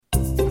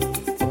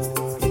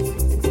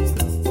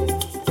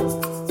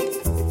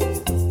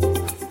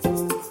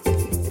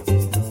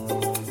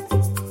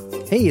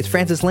Hey, it's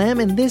Francis Lamb,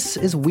 and this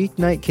is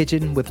Weeknight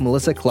Kitchen with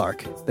Melissa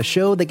Clark, the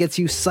show that gets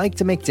you psyched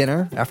to make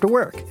dinner after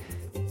work.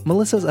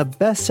 Melissa's a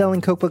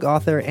best-selling cookbook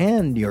author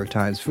and New York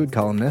Times food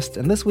columnist,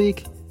 and this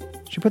week,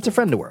 she puts a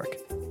friend to work.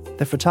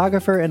 The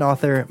photographer and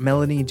author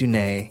Melanie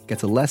Dunay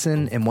gets a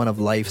lesson in one of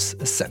life's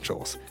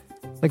essentials,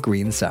 a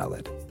green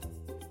salad.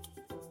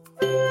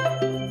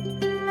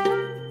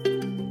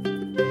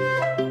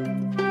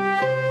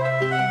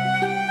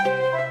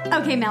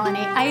 Okay, Melanie,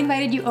 I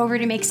invited you over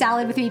to make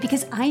salad with me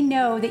because I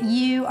know that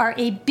you are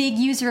a big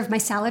user of my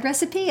salad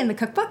recipe in the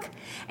cookbook.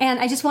 And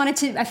I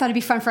thought it'd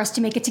be fun for us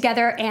to make it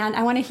together, and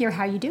I want to hear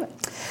how you do it.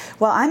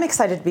 Well, I'm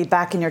excited to be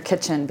back in your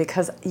kitchen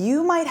because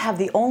you might have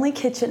the only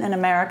kitchen in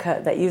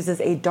America that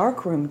uses a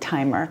darkroom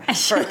timer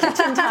for a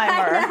kitchen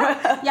timer.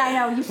 Yeah, I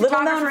know. You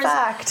Little known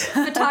fact.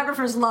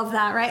 Photographers love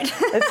that, right?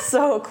 It's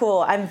so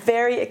cool. I'm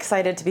very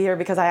excited to be here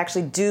because I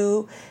actually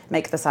do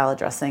make the salad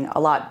dressing a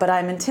lot, but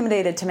I'm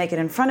intimidated to make it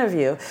in front of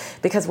you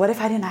because what if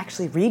I didn't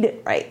actually read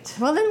it right?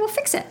 Well, then we'll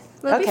fix it.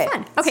 It'll be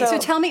fun. Okay, so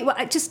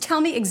just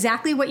tell me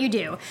exactly what you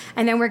do,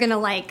 and then we'll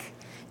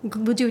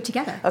do it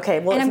together. Okay,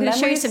 well, and I'm going to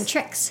show you some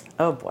tricks.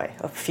 Oh boy,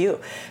 a few.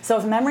 So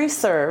if memory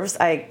serves,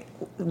 I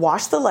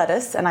wash the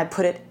lettuce and I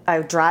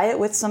dry it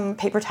with some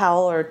paper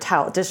towel or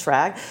dish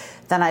rag.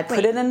 Then I put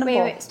it in the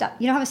bowl. Wait, stop.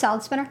 You don't have a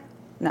salad spinner?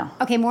 No.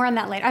 Okay, more on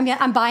that later.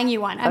 I'm buying you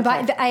one.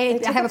 I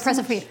have a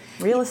present for you.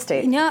 Real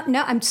estate. No,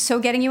 I'm so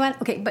getting you one.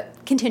 Okay, but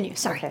continue.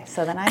 Sorry. Okay,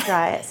 so then I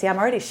dry it. See, I'm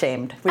already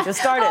shamed. We just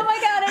started. Oh my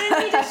God, I didn't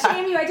mean to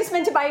shame you. I just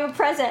meant to buy you a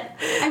present.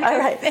 All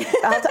right,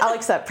 I'll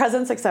accept.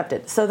 Presents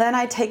accepted. So then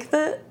I take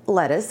the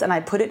lettuce and I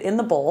put it in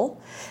the bowl,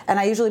 and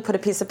I usually put a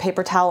piece of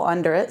paper towel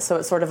under it so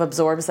it sort of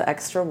absorbs the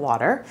extra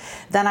water.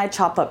 Then I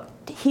chop up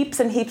heaps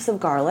and heaps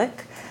of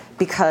garlic,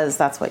 because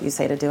that's what you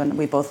say to do, and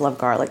we both love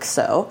garlic.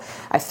 So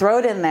I throw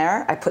it in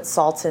there, I put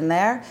salt in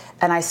there,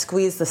 and I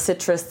squeeze the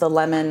citrus, the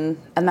lemon,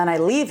 and then I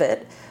leave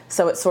it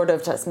so it sort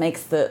of just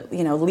makes the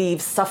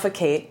leaves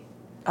suffocate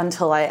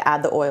until I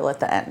add the oil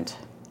at the end.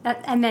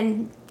 And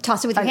then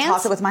toss it with your hands?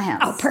 Toss it with my hands.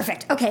 Oh,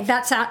 perfect. Okay,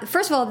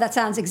 first of all, that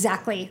sounds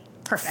exactly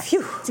perfect.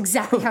 Phew. It's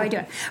exactly how I do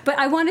it. But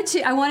I wanted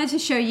to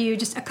show you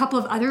just a couple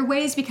of other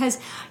ways, because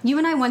you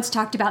and I once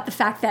talked about the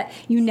fact that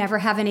you never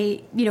have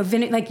any,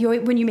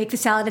 when you make the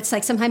salad, it's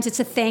like sometimes it's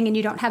a thing and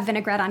you don't have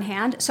vinaigrette on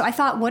hand. So I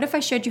thought, what if I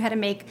showed you how to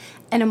make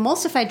an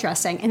emulsified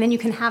dressing, and then you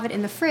can have it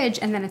in the fridge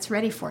and then it's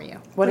ready for you.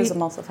 What is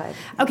emulsified?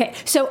 Okay,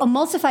 so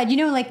emulsified,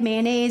 like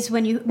mayonnaise,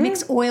 when you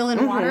mix oil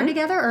and water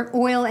together, or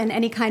oil and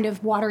any kind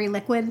of watery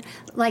liquid,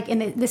 like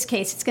in this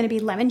case, it's going to be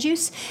lemon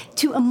juice.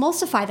 To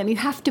emulsify them, you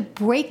have to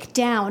break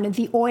down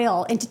the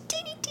oil into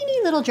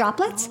teeny little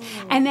droplets,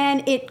 and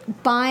then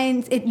it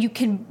binds it. You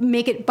can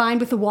make it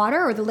bind with the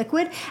water or the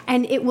liquid,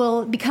 and it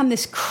will become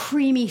this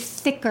creamy,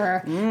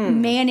 thicker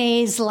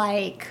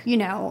mayonnaise-like,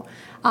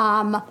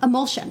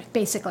 emulsion,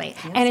 basically.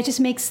 Yes. And it just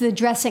makes the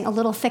dressing a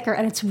little thicker,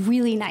 and it's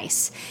really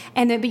nice.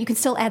 But you can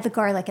still add the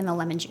garlic and the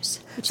lemon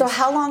juice. So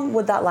how long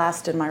would that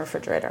last in my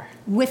refrigerator?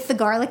 With the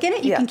garlic in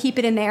it, you can keep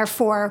it in there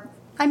for...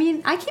 I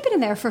keep it in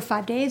there for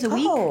 5 days, a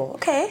week. Oh,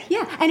 okay.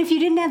 Yeah, and if you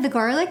didn't add the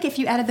garlic, if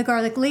you added the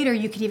garlic later,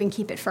 you could even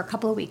keep it for a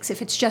couple of weeks.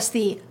 If it's just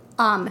the,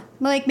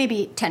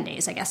 maybe 10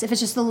 days, I guess, if it's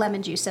just the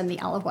lemon juice and the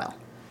olive oil.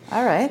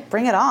 All right,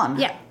 bring it on.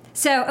 Yeah.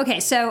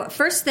 So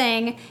first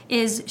thing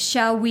is,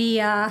 should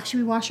we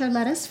wash our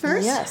lettuce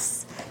first?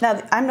 Yes.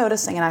 Now, I'm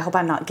noticing, and I hope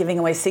I'm not giving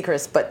away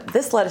secrets, but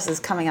this lettuce is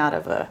coming out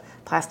of a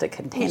plastic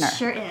container. It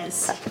sure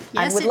is.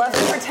 I would love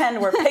to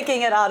pretend we're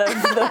picking it out of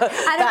the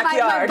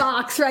backyard. My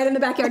box right in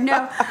the backyard.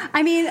 No,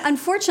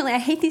 unfortunately, I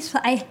hate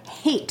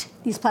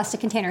these plastic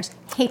containers.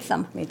 Hate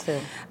them. Me too.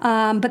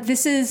 But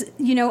this is,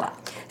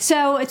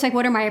 so it's like,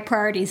 what are my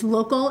priorities?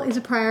 Local is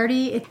a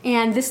priority,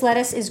 and this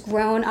lettuce is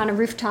grown on a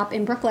rooftop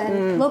in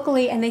Brooklyn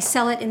locally, and they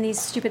sell it in these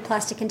stupid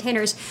plastic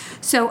containers.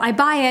 So I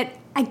buy it.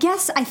 I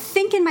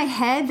think in my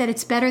head that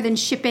it's better than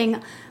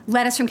shipping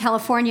lettuce from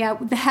California.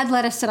 The head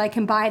lettuce that I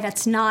can buy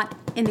that's not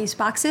in these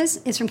boxes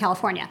is from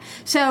California.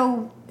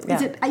 So, I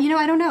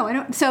don't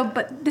know.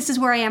 But this is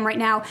where I am right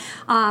now.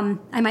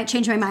 I might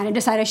change my mind and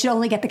decide I should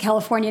only get the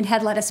Californian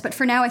head lettuce. But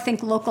for now, I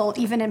think local,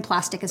 even in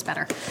plastic, is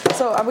better.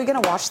 So are we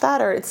going to wash that?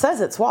 Or it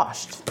says it's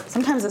washed.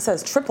 Sometimes it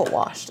says triple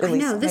washed. At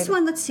least. No, this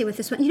one, let's see what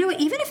this one. You know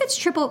what? Even if it's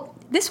triple,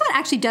 this one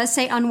actually does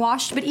say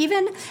unwashed. But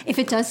even if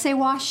it does say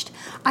washed,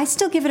 I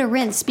still give it a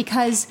rinse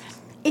because...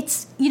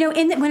 It's,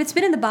 when it's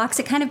been in the box,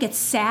 it kind of gets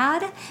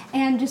sad,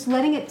 and just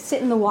letting it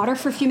sit in the water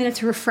for a few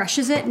minutes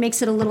refreshes it,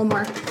 makes it a little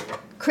more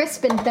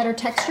crisp and better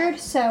textured.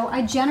 So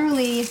I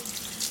generally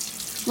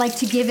like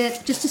to give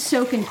it just a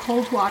soak in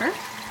cold water.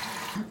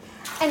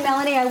 And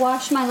Melanie, I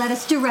wash my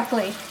lettuce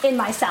directly in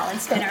my salad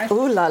spinner.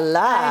 Ooh la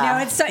la! I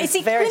know, it's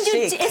very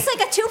chic. It's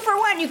like a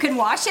 2-for-1. You can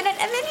wash it and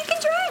then you can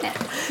dry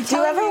it. Do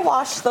you ever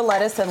wash the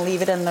lettuce and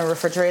leave it in the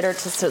refrigerator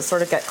to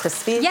sort of get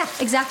crispy? Yeah,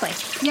 exactly.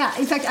 Yeah,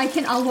 in fact,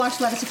 I'll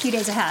wash lettuce a few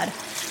days ahead.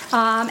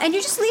 And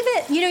you just leave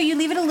it, you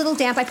leave it a little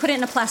damp. I put it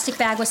in a plastic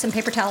bag with some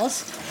paper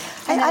towels.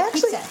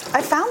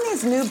 I found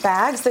these new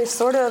bags. They're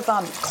sort of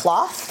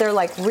cloth. They're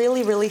like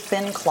really, really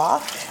thin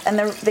cloth, and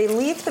they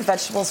leave the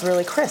vegetables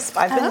really crisp.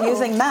 I've been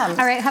using them.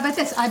 All right, how about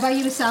this? I buy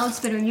you a salad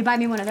spinner, and you buy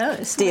me one of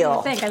those. Deal.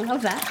 What do you think? I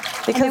love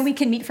that. And then we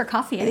can meet for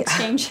coffee in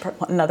exchange.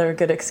 Another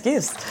good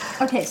excuse.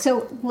 Okay,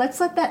 so let's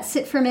let that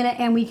sit for a minute,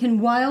 and we can,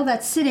 while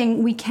that's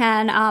sitting, we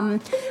can,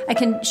 I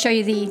can show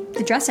you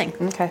the dressing.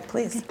 Okay,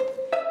 please. Okay.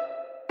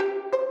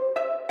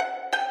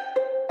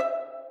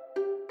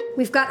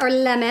 We've got our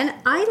lemon.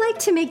 I like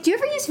to make, do you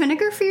ever use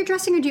vinegar for your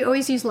dressing, or do you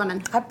always use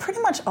lemon? I pretty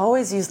much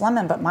always use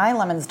lemon, but my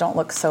lemons don't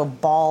look so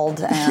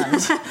bald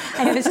and...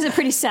 I know, this is a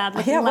pretty sad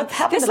looking lemon. What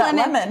happened to that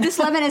lemon? This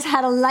lemon has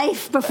had a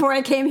life before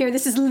I came here.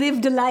 This has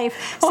lived a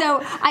life.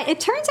 So it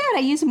turns out I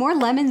use more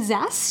lemon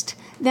zest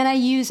than I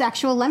use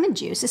actual lemon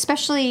juice,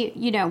 especially,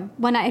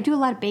 when I do a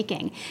lot of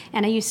baking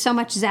and I use so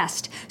much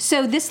zest.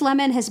 So this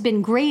lemon has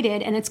been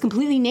grated and it's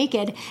completely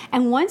naked.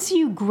 And once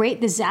you grate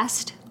the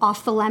zest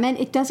off the lemon,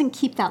 it doesn't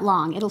keep that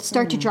long. It'll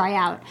start to dry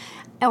out.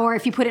 Or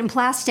if you put it in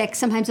plastic,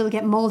 sometimes it'll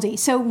get moldy.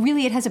 So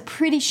really, it has a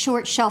pretty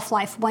short shelf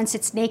life once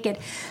it's naked.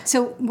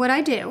 So what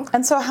I do...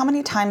 And so how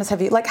many times have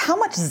you... how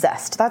much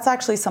zest? That's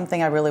actually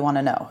something I really want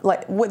to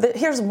know.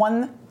 Here's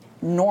one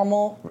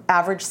normal,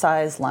 average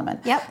size lemon.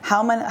 Yep.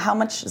 How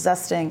much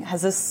zesting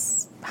has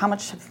this... How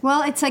much?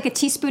 Well, it's like a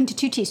teaspoon to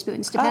 2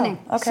 teaspoons,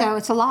 depending. Oh, okay. So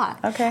it's a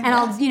lot. Okay. And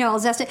I'll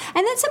zest it.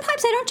 And then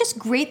sometimes I don't just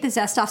grate the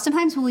zest off.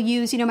 Sometimes we'll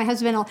use, my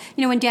husband will,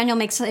 when Daniel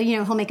makes,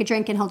 he'll make a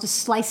drink and he'll just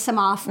slice some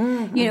off,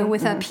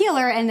 with a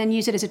peeler and then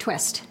use it as a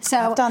twist. So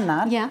I've done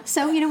that. Yeah.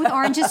 So, with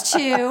oranges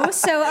too.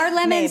 So our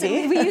lemons,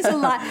 we use a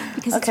lot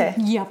because it's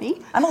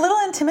yummy. I'm a little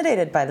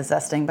intimidated by the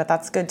zesting, but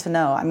that's good to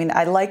know. I mean,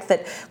 I like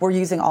that we're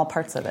using all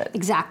parts of it.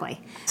 Exactly.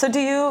 So do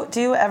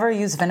you ever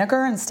use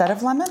vinegar instead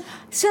of lemon?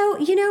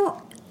 So,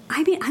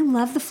 I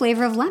love the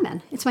flavor of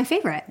lemon. It's my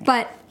favorite.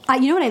 But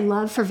you know what I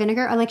love for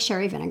vinegar? I like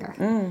sherry vinegar.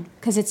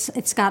 Because it's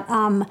got,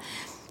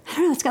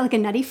 it's got like a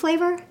nutty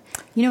flavor.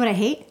 You know what I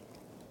hate?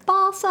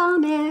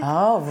 Balsamic.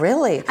 Oh,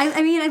 really?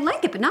 I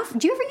like it, but not...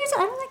 Do you ever use it?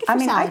 I don't like it for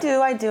salad.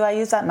 I do. I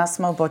use that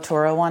Massimo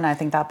Bottura one. I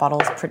think that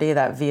bottle's pretty,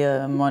 that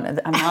Via...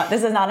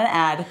 this is not an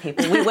ad,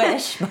 people. We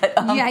wish, but...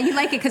 yeah, you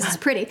like it because it's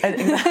pretty.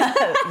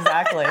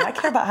 Exactly. I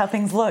care about how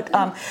things look.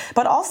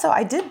 But also,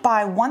 I did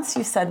buy, once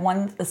you said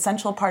one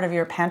essential part of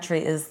your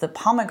pantry is the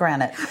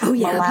pomegranate. Oh,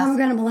 yeah,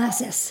 pomegranate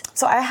molasses.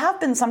 So I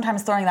have been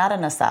sometimes throwing that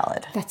in a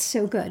salad. That's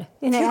so good.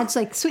 And it adds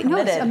like sweet... No,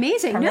 it's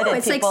amazing.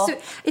 It's people.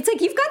 It's like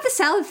you've got the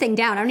salad thing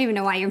down. I don't even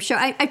know why you're sure.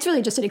 It's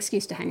really just an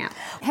excuse to hang out.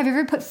 Have you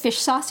ever put fish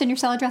sauce in your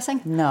salad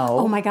dressing? No.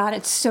 Oh my God,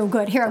 it's so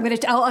good. Here,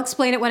 I'll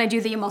explain it when I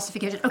do the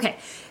emulsification. Okay,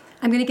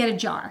 I'm gonna get a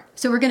jar.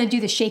 So we're gonna do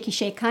the shaky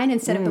shake kind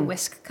instead of the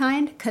whisk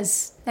kind,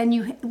 because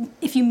then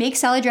if you make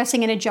salad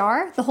dressing in a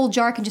jar, the whole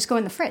jar can just go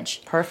in the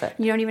fridge. Perfect.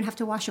 You don't even have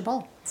to wash a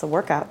bowl. It's a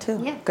workout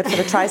too. Yeah. Good for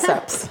the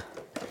triceps.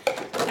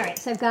 All right,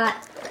 so I've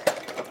got...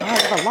 Oh, I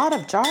have a lot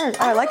of jars.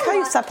 Oh, I like how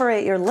you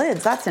separate your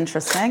lids. That's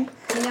interesting.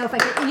 If I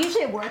can,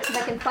 usually it works if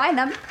I can find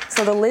them.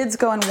 So the lids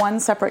go in one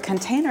separate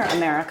container,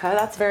 America.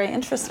 That's very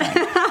interesting.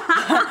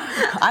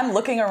 I'm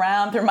looking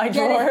around through my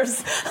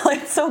drawers.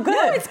 It's so good.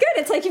 No, it's good.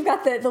 It's like you've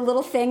got the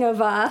little thing of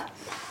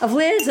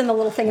lids and the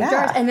little thing of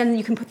jars, and then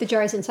you can put the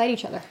jars inside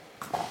each other.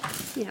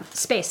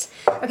 Space.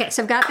 Okay,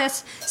 so I've got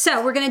this.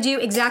 So we're going to do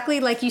exactly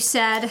like you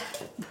said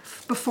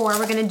before.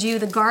 We're going to do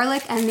the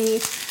garlic and the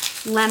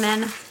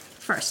lemon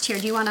first. Here,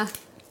 do you want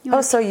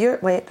to... so you're...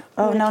 Wait.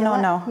 Oh, no.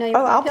 No,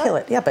 I'll peel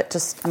it. Yeah, but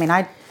just...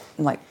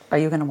 are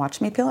you going to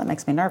watch me peel it? It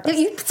makes me nervous.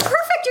 It's perfect.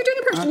 You're doing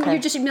it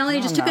perfect. Okay.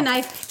 Melanie just took a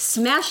knife,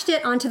 smashed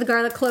it onto the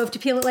garlic clove to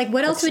peel it.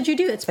 What else would you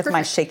do? It's perfect. With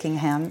my shaking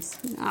hands.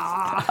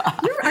 Aw.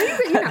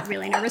 You're not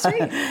really nervous, are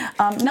you?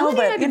 No,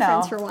 but, I've been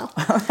friends for a while.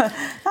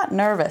 Not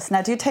nervous.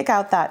 Now, do you take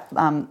out that...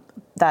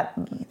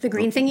 the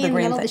green thingy in the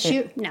middle of the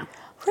shoot? No.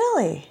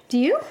 Really? Do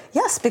you?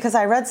 Yes, because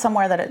I read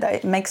somewhere that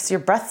it makes your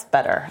breath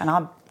better, and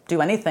I'll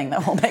do anything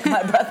that will make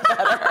my breath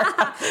better.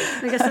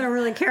 I guess I don't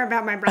really care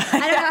about my breath. I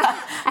don't know.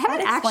 I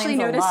haven't actually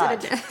noticed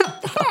it.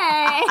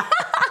 Hey!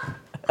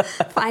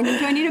 Finding,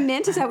 do I need a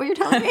mint? Is that what you're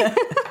telling me?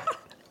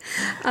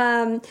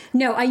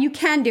 No, you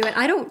can do it.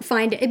 I don't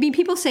find it. I mean,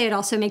 people say it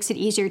also makes it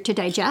easier to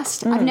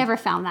digest. I've never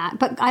found that,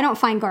 but I don't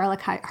find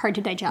garlic hard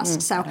to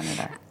digest. So,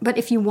 but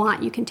if you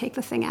want, you can take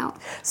the thing out.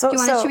 So,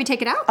 should we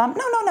take it out?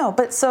 No.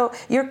 But so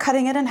you're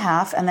cutting it in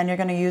half, and then you're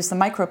going to use the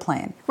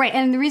microplane. Right,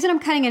 and the reason I'm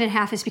cutting it in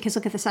half is because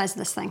look at the size of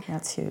this thing.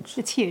 That's huge.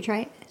 It's huge,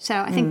 right? So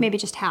I think maybe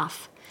just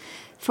half.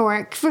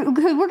 We're going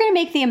to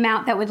make the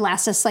amount that would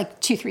last us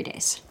like 2-3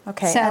 days.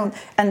 Okay, so,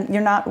 and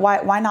you're not,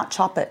 why not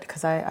chop it?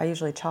 Because I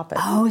usually chop it.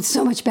 Oh, it's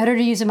so much better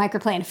to use a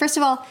microplane. First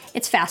of all,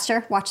 it's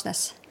faster. Watch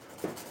this.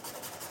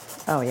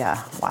 Oh,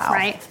 yeah. Wow.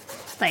 Right?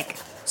 Like,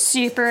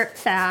 super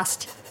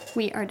fast.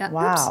 We are done.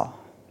 Wow.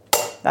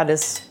 Oops. That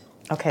is,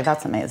 okay,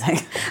 that's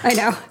amazing. I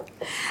know.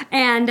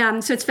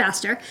 And so it's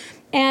faster.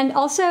 And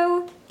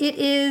also, it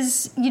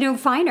is,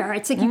 finer.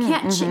 It's like you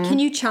can't, can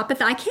you chop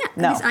it? I can't.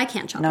 No. At least I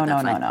can't chop it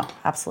that fine. No.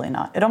 Absolutely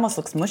not. It almost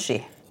looks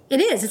mushy. It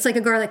is. It's like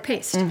a garlic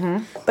paste.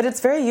 But it's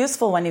very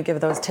useful when you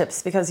give those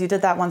tips because you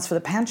did that once for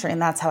the pantry,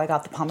 and that's how I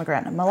got the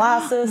pomegranate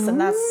molasses, and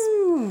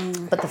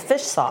but the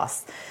fish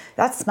sauce,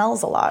 that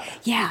smells a lot.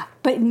 Yeah,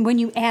 but when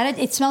you add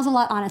it smells a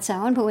lot on its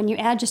own, but when you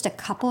add just a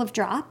couple of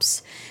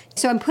drops,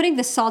 so I'm putting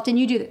the salt, and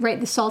you do, right,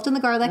 the salt and the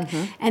garlic,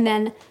 and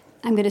then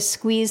I'm going to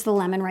squeeze the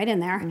lemon right in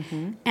there,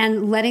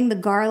 and letting the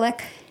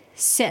garlic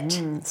sit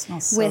It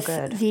smells so with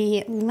good.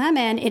 the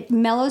lemon. It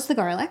mellows the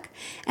garlic,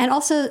 and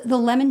also the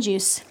lemon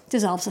juice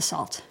dissolves the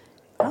salt.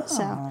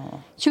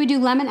 So, should we do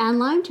lemon and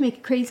lime to make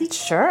it crazy?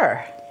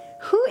 Sure.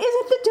 Who is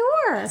at the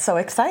door? So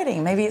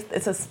exciting. Maybe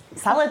it's a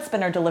salad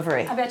spinner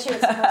delivery. I bet you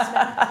it's supposed to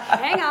be.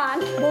 Hang on.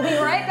 We'll be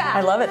right back.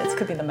 I love it. It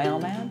could be the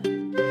mailman.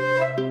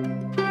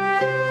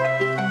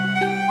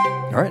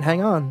 All right,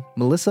 hang on.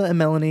 Melissa and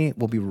Melanie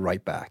will be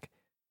right back.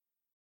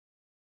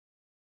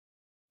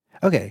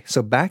 Okay,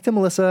 so back to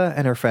Melissa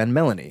and her friend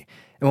Melanie.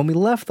 And when we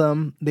left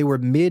them, they were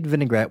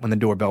mid-vinaigrette when the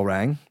doorbell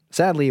rang.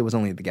 Sadly, it was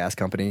only the gas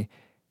company.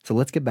 So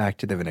let's get back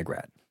to the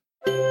vinaigrette.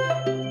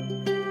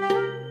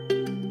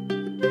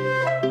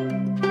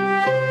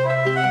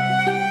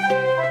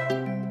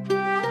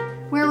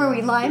 Where were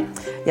we? Lime?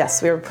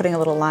 Yes, we were putting a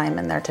little lime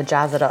in there to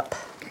jazz it up.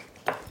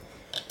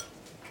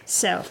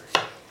 So,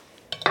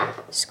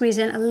 squeeze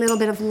in a little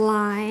bit of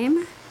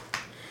lime.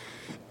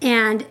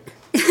 And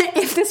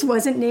if this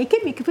wasn't naked,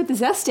 we could put the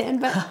zest in,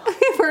 but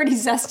we've already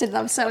zested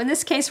them. So in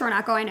this case, we're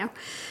not going to,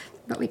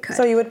 but we could.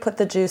 So you would put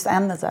the juice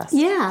and the zest?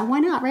 Yeah, why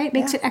not, right?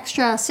 Makes it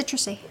extra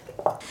citrusy.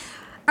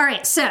 All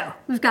right, so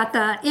we've got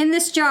in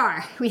this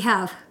jar, we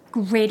have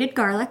grated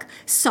garlic,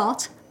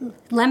 salt,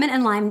 lemon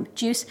and lime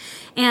juice,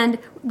 and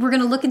we're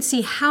going to look and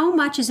see how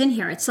much is in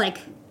here. It's like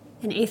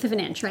 1/8 of an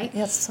inch, right?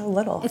 Yeah, it's so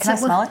little. It's Can I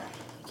smell it?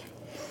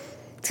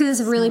 Because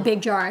it's a really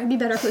big jar. It'd be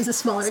better if it was a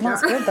smaller jar. It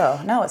smells good, though.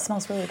 No, it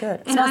smells really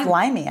good. It And smells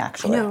limey,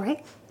 actually. I know,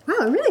 right? Wow,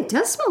 it really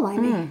does smell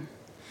limey.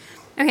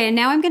 Okay, and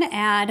now I'm going to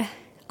add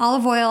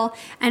olive oil,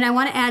 and I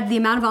want to add the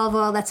amount of olive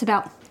oil that's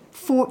about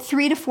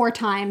 3 to 4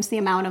 times the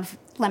amount of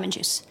lemon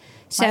juice.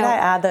 So, Might I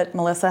add that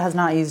Melissa has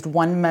not used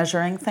one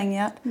measuring thing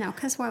yet? no,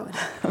 because why would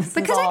I?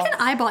 Because I can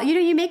eyeball it.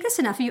 You make this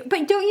enough.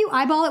 But don't you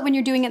eyeball it when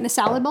you're doing it in the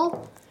salad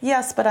bowl?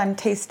 Yes, but I'm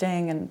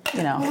tasting and,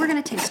 Well, we're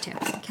going to taste too.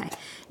 Okay.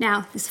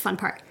 Now, this is the fun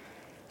part.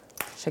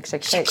 shake,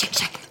 shake, Shake, shake.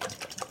 shake, shake.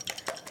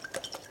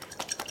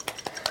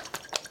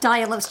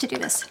 Dahlia loves to do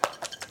this.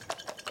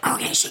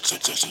 Okay, shake,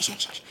 shake, shake, shake, shake,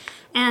 shake.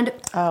 And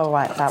Oh,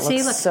 wow, that See,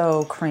 looks look.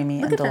 so creamy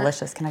Look and at that.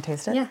 delicious. Can I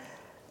taste it? yeah,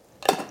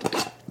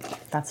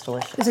 That's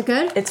delicious. is it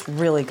good? It's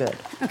really good.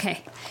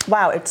 Okay.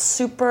 Wow, it's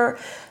super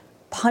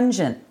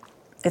pungent.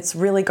 It's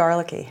really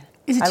garlicky.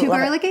 Is it I too love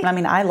garlicky? I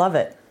mean, I love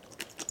it.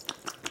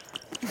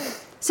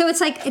 So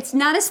it's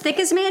not as thick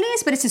as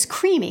mayonnaise, but it's as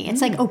creamy.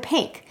 It's like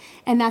opaque,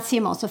 and that's the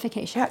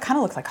emulsification. Yeah, it kind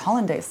of looks like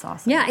hollandaise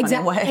sauce. in a Yeah, funny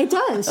exactly. way. It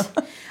does.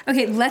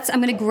 Okay,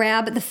 I'm going to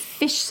grab the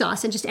fish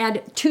sauce and just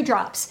add 2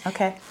 drops.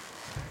 Okay.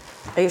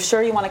 Are you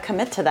sure you want to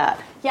commit to that?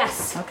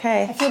 Yes.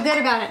 Okay. I feel good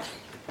about it.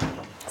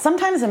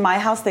 Sometimes in my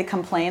house they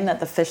complain that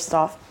the fish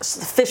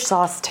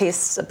sauce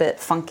tastes a bit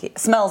funky,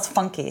 smells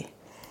funky.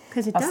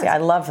 Because it Oh, does. see, I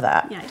love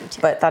that. Yeah, I do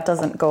too. But that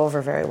doesn't go over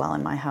very well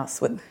in my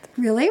house with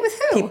Really? With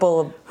who?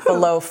 people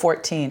below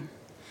 14.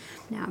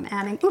 Now I'm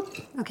adding.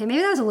 Okay,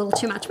 maybe that was a little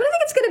too much, but I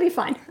think it's going to be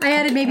fine. I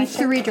added maybe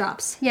 3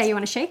 drops. Yeah, you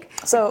want to shake?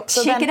 So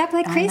Shake then- it up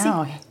like crazy.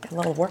 I know. A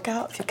little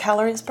workout, a few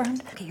calories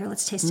burned. Okay, here,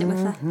 let's taste it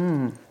with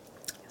the.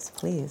 Yes,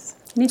 please.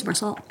 It needs more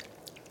salt.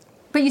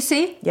 But you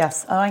see?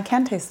 Yes. Oh, I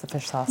can taste the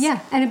fish sauce. Yeah,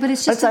 but it's But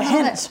just it's a little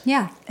hint. bit.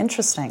 Yeah.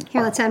 Interesting.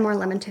 Here, let's add more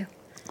lemon too.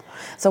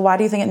 So why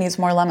do you think it needs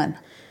more lemon?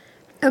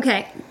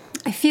 Okay,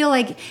 I feel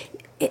like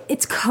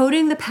it's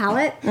coating the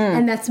palate,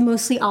 and that's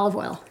mostly olive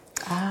oil.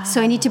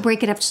 So I need to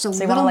break it up just a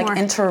So you little want to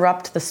more.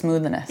 interrupt the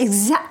smoothness.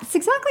 That's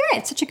exactly right.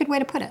 It's such a good way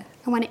to put it.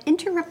 I want to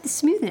interrupt the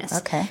smoothness.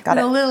 Okay, got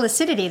with it. a little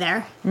acidity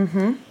there.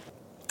 Mm-hmm.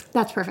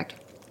 That's perfect.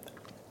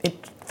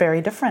 It's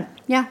very different.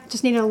 Yeah,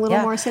 just needed a little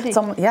more acidity.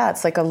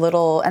 It's like a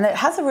little, and it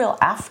has a real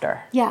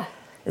after. Yeah.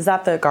 Is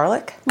that the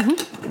garlic?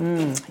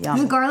 Mm-hmm. Yum.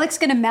 The garlic's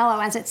going to mellow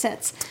as it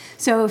sits.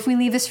 So if we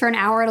leave this for an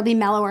hour, it'll be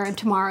mellower, and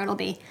tomorrow it'll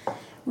be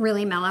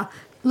really mellow.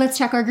 Let's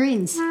check our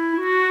greens.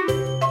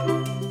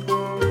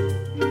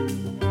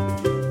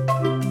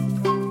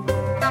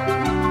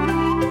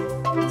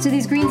 So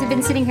these greens have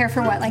been sitting here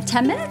for what, like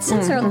 10 minutes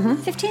since, or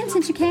 15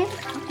 since you came?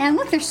 And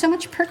look, they're so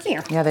much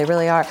perkier. Yeah, they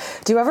really are.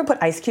 Do you ever put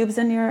ice cubes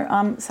in your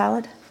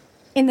salad?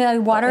 In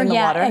the water? In the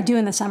Yeah, water? I do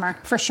in the summer,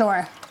 for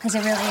sure. Because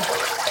it really,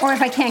 or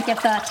if I can't get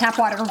the tap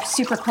water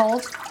super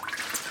cold,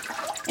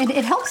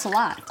 it helps a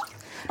lot.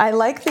 I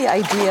like the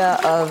idea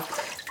of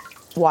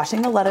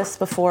washing the lettuce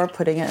before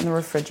putting it in the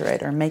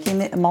refrigerator, making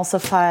the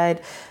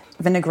emulsified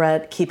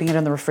vinaigrette, keeping it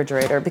in the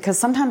refrigerator, because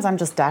sometimes I'm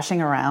just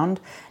dashing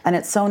around and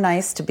it's so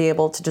nice to be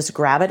able to just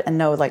grab it and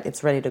know like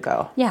it's ready to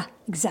go. Yeah,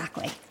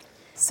 exactly.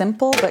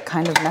 Simple, but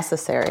kind of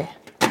necessary.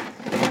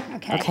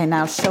 Okay. Okay,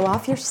 now show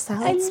off your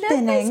salad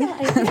spinning.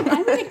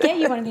 I'm going to get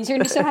you one of these. You're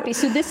going to be so happy.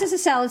 So this is a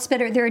salad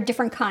spinner. There are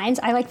different kinds.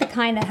 I like the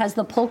kind that has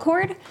the pull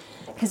cord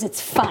because it's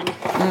fun.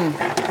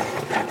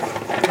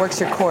 Works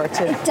your core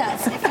too. It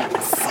does. If you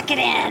suck it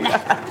in.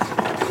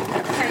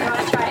 Here, you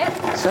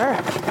Sure.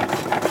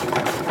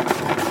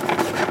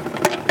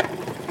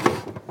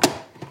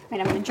 Wait,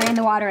 I'm going to drain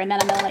the water and then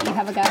I'm going to let you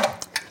have a go.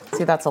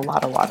 See, that's a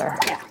lot of water.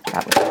 Yeah.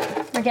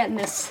 That We're getting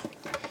this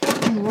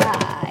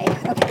dry.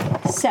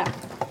 Okay, so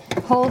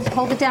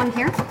hold it down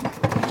here.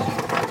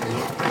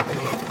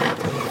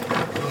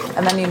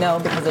 And then you know,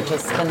 because it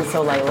just spins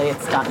so lightly,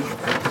 it's done.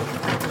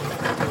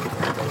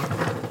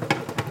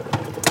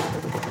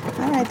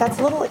 All right, that's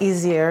a little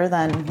easier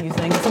than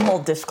using some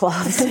old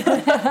dishcloths.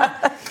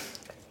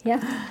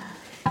 Yeah.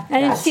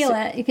 I didn't feel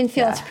it. You can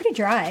feel it's pretty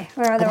dry.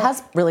 Or It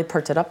has really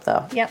perked it up,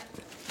 though. Yep.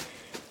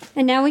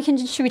 And now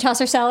should we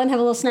toss our salad and have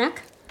a little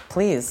snack?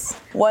 Please.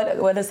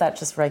 What is that,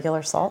 just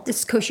regular salt? This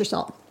is kosher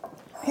salt.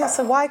 Yeah,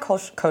 so why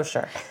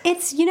kosher?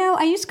 It's,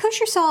 I use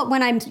kosher salt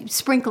when I'm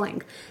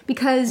sprinkling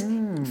because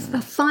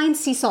the fine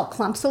sea salt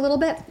clumps a little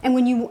bit. And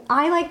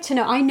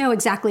I know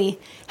exactly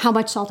how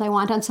much salt I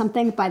want on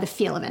something by the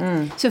feel of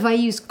it. So if I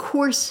use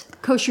coarse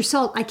kosher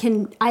salt,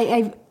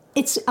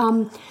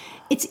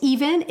 it's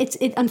even.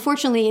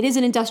 Unfortunately, it is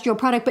an industrial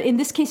product, but in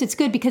this case, it's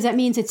good because that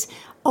means it's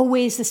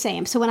always the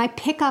same. So when I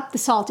pick up the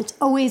salt, it's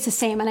always the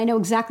same, and I know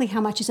exactly how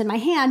much is in my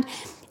hand,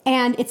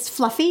 and it's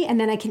fluffy, and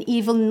then I can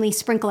evenly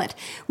sprinkle it.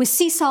 With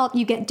sea salt,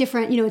 you get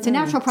different. It's a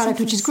natural product,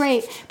 which is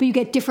great, but you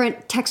get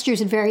different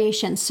textures and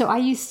variations. So I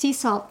use sea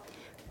salt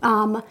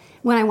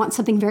when I want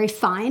something very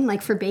fine,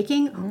 like for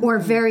baking, or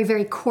very,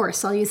 very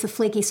coarse. I'll use the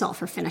flaky salt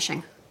for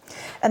finishing.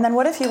 And then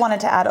what if you wanted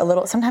to add a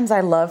little? Sometimes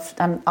I love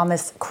on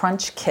this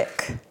crunch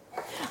kick.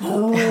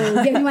 Oh,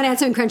 yeah, you want to add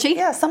something crunchy?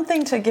 Yeah,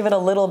 something to give it a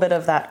little bit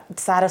of that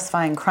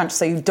satisfying crunch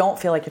so you don't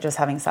feel like you're just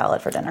having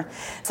salad for dinner.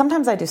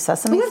 Sometimes I do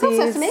sesame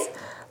seeds. Sesame?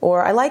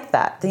 Or I like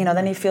that.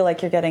 Then you feel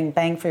like you're getting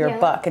bang for your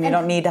buck and you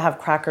don't need to have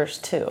crackers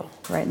too,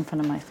 right in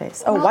front of my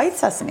face. Oh, white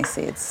sesame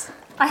seeds.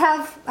 I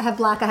have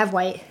black, I have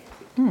white.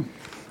 All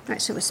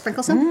right, so we'll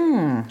sprinkle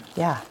some.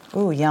 Yeah.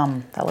 Ooh,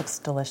 yum. That looks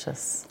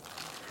delicious.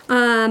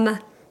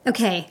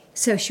 Okay,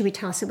 so should we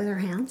toss it with our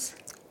hands?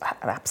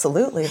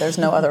 Absolutely. There's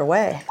no other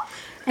way.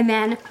 And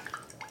then,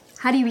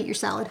 how do you eat your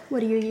salad?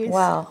 What do you use?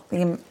 Well,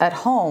 at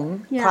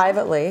home,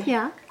 privately,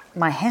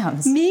 my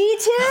hands. Me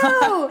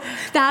too!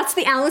 That's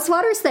the Alice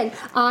Waters thing.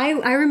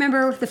 I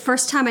remember the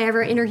first time I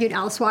ever interviewed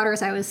Alice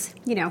Waters, I was,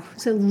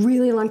 it's a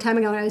really long time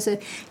ago, when I was a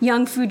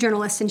young food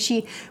journalist, and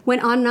she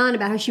went on and on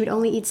about how she would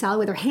only eat salad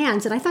with her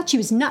hands, and I thought she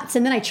was nuts,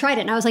 and then I tried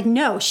it, and I was like,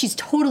 no, she's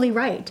totally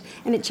right.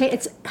 And it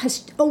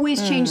has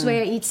always changed the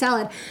way I eat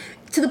salad,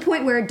 to the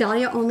point where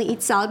Dahlia only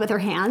eats salad with her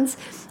hands.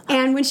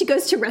 And when she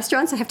goes to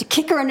restaurants, I have to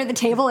kick her under the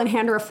table and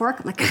hand her a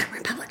fork. I'm like, we're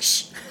in public,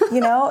 shh.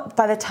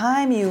 By the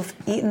time you've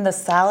eaten the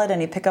salad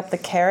and you pick up the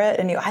carrot,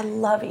 I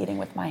love eating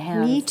with my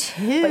hands. Me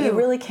too. But you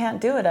really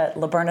can't do it at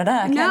La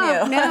Bernardin,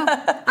 can you? No.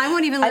 I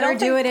won't even let her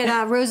do it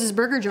at Rose's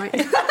Burger Joint.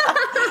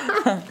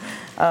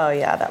 Oh,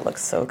 yeah, that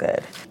looks so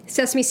good.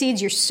 Sesame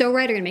seeds, you're so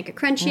right, are going to make it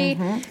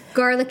crunchy,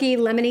 garlicky,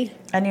 lemony.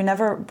 And you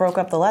never broke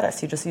up the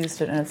lettuce. You just used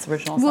it in its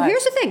original size. Well,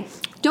 here's the thing.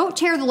 Don't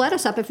tear the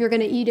lettuce up if you're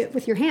going to eat it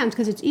with your hands,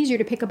 because it's easier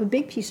to pick up a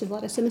big piece of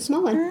lettuce than a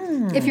small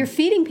one. If you're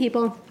feeding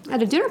people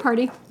at a dinner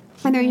party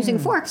and they're using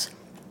forks,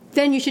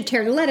 then you should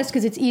tear the lettuce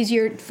because it's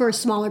easier for a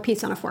smaller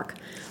piece on a fork.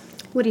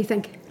 What do you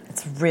think?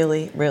 It's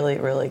really, really,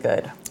 really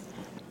good.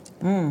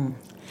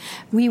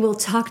 We will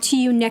talk to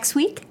you next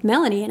week.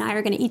 Melanie and I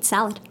are going to eat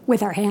salad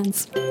with our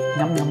hands.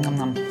 Yum, yum, yum,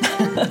 yum.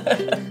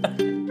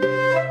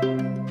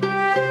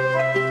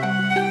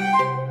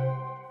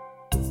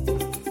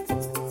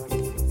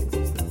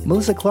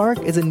 Melissa Clark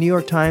is a New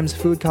York Times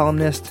food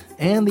columnist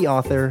and the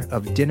author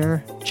of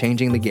Dinner,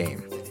 Changing the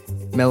Game.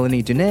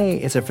 Melanie Dunay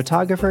is a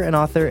photographer and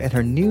author, and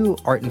her new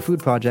art and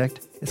food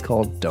project is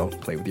called Don't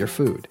Play With Your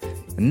Food.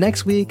 And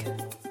next week,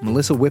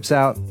 Melissa whips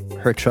out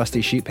her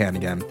trusty sheet pan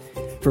again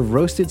for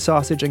roasted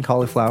sausage and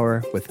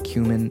cauliflower with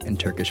cumin and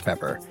Turkish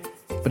pepper.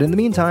 But in the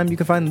meantime, you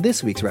can find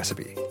this week's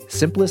recipe,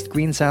 simplest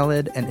green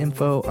salad, and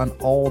info on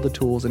all the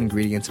tools and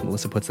ingredients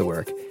Melissa puts to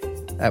work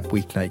at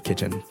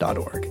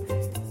weeknightkitchen.org.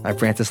 I'm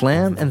Francis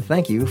Lamb, and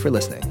thank you for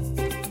listening.